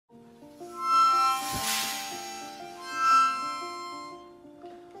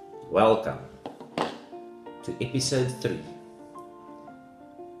Welcome to episode 3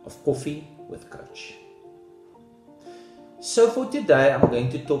 of Coffee with Coach. So for today, I'm going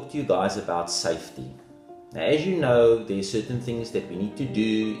to talk to you guys about safety. Now, as you know, there are certain things that we need to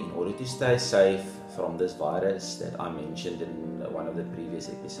do in order to stay safe from this virus that I mentioned in one of the previous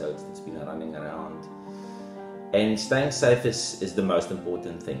episodes that's been running around. And staying safe is the most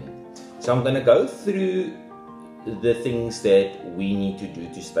important thing. So I'm going to go through the things that we need to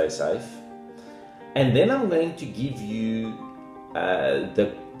do to stay safe, and then I'm going to give you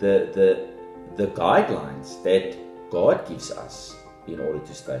the guidelines that God gives us in order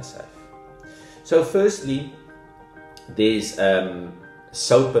to stay safe. So firstly, there's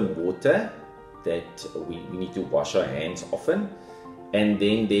soap and water that we need to wash our hands often, and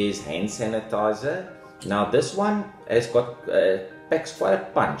then there's hand sanitizer. Now this one has got packs quite a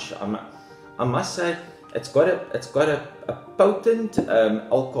punch. I must say, it's got a potent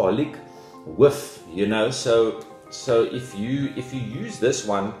alcoholic whiff, you know. So if you use this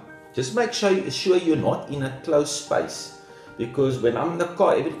one, just make sure you're not in a closed space, because when I'm in the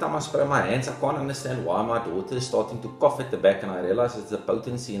car, every time I spray my hands, I can't understand why my daughter is starting to cough at the back, and I realize it's the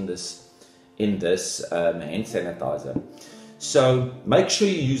potency in this hand sanitizer. So make sure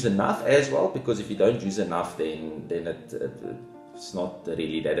you use enough as well, because if you don't use enough, then it's not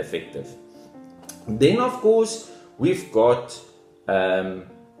really that effective. Then of course we've got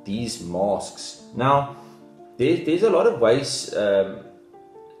these masks. Now there's a lot of ways that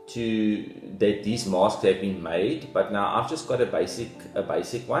these masks have been made, but now I've just got a basic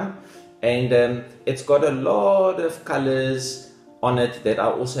one, and it's got a lot of colors on it that I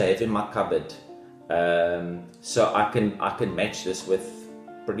also have in my cupboard. So I can match this with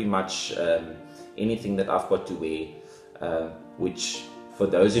pretty much anything that I've got to wear, which for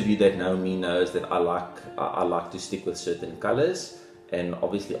those of you that know me knows that I like to stick with certain colors, and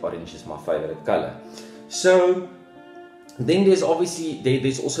obviously orange is my favorite color. So then there's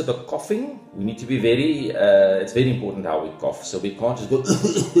also the coughing. We need to be it's very important how we cough. So we can't just go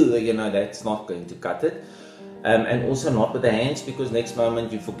you know, that's not going to cut it. And also not with the hands, because next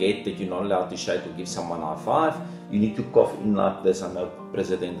moment you forget that you're not allowed to shake or give someone a high five. You need to cough in like this. I know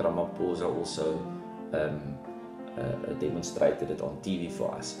President Ramaphosa also demonstrated it on TV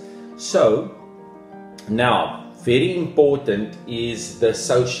for us. So now, very important is the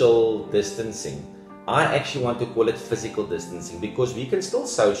social distancing. I actually want to call it physical distancing, because we can still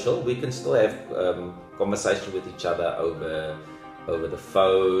social, we can still have conversation with each other over the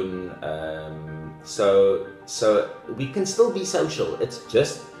phone. So we can still be social. It's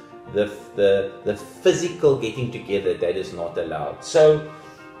just the physical getting together that is not allowed. So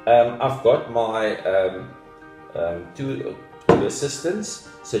I've got my two assistants.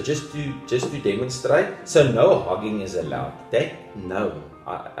 So just to demonstrate. So no hugging is allowed. You're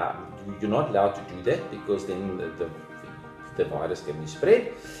not allowed to do that, because then the virus can be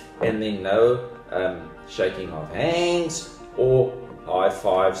spread. And then no shaking of hands or high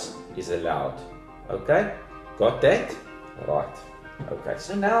fives is allowed. Okay, got that? Right. Okay,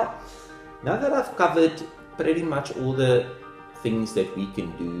 so now that I've covered pretty much all the things that we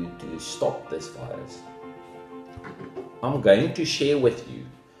can do to stop this virus, I'm going to share with you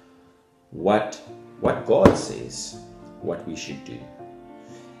what God says what we should do.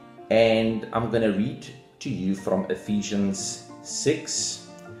 And I'm going to read to you from Ephesians 6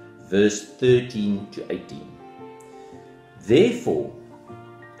 verse 13 to 18. Therefore,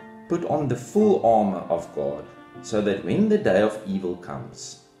 put on the full armor of God, so that when the day of evil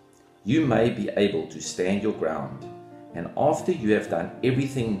comes, you may be able to stand your ground, and after you have done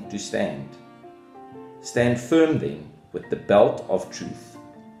everything to stand, stand firm then with the belt of truth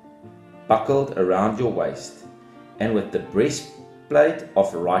buckled around your waist, and with the breastplate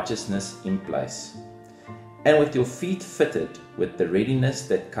of righteousness in place, and with your feet fitted with the readiness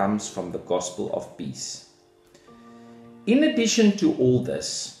that comes from the gospel of peace. In addition to all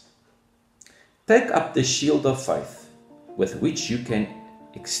this, take up the shield of faith, with which you can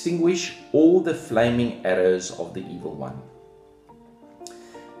extinguish all the flaming arrows of the evil one.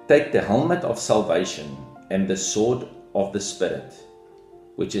 Take the helmet of salvation and the sword of the Spirit,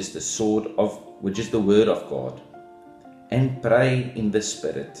 which is the word of God, and pray in the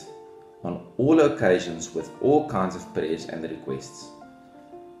Spirit on all occasions with all kinds of prayers and requests.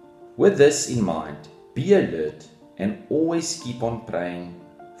 With this in mind, be alert and always keep on praying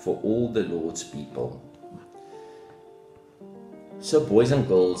for all the Lord's people. So boys and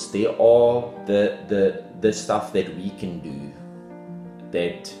girls, there are the stuff that we can do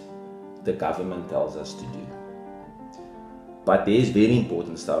that the government tells us to do. But there's very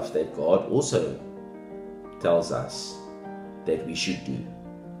important stuff that God also tells us that we should do.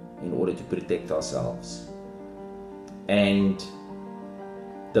 in order to protect ourselves. And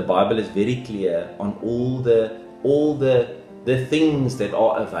the Bible is very clear on all the things that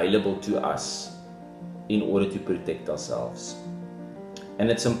are available to us in order to protect ourselves. And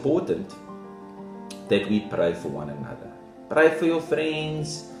it's important that we pray for one another. Pray for your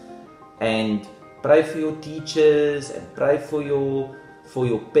friends, and pray for your teachers, and pray for your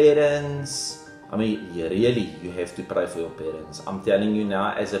parents. I mean, really, you have to pray for your parents. I'm telling you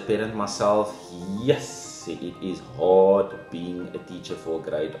now, as a parent myself, yes, it is hard being a teacher for a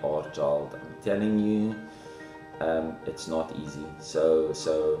grade R child. I'm telling you, it's not easy. So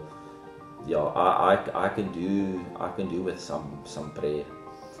yeah, I can do with some prayer.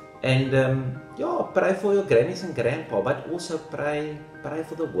 And yeah, pray for your grannies and grandpa, but also pray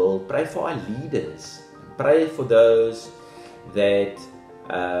for the world, pray for our leaders, pray for those that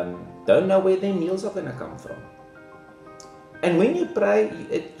don't know where their meals are going to come from. And when you pray,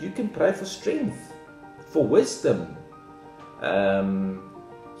 you can pray for strength, for wisdom.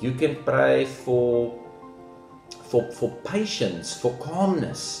 You can pray for patience, for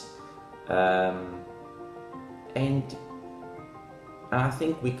calmness, and I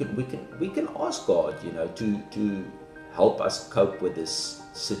think we can ask God, to help us cope with this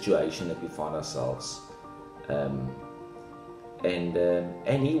situation that we find ourselves, and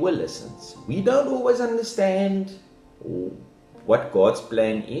He will listen. We don't always understand what God's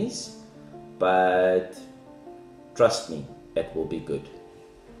plan is, but trust me, it will be good.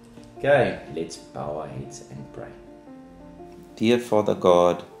 Okay, let's bow our heads and pray. Dear Father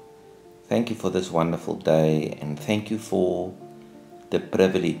God, thank you for this wonderful day, and thank you for the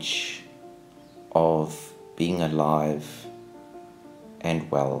privilege of being alive and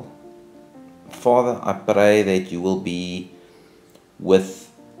well. Father, I pray that you will be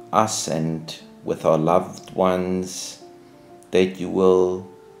with us and with our loved ones, that you will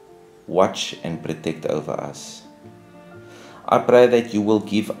watch and protect over us. I pray that you will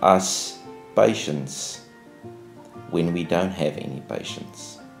give us patience when we don't have any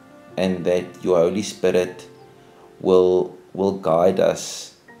patience, and that your Holy Spirit will guide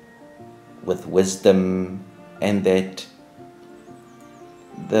us with wisdom, and that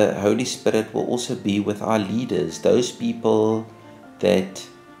the Holy Spirit will also be with our leaders, those people that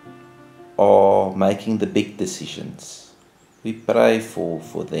are making the big decisions. We pray for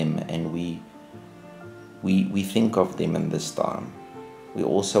them, and we think of them in this time. We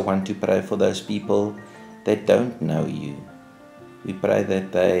also want to pray for those people that don't know you. We pray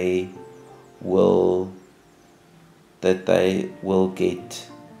that they will get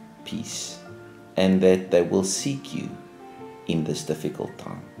peace, and that they will seek you in this difficult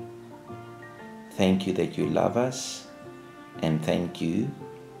time. Thank you that you love us, and thank you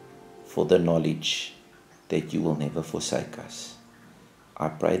for the knowledge that you will never forsake us. I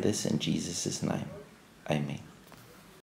pray this in Jesus' name. Amen.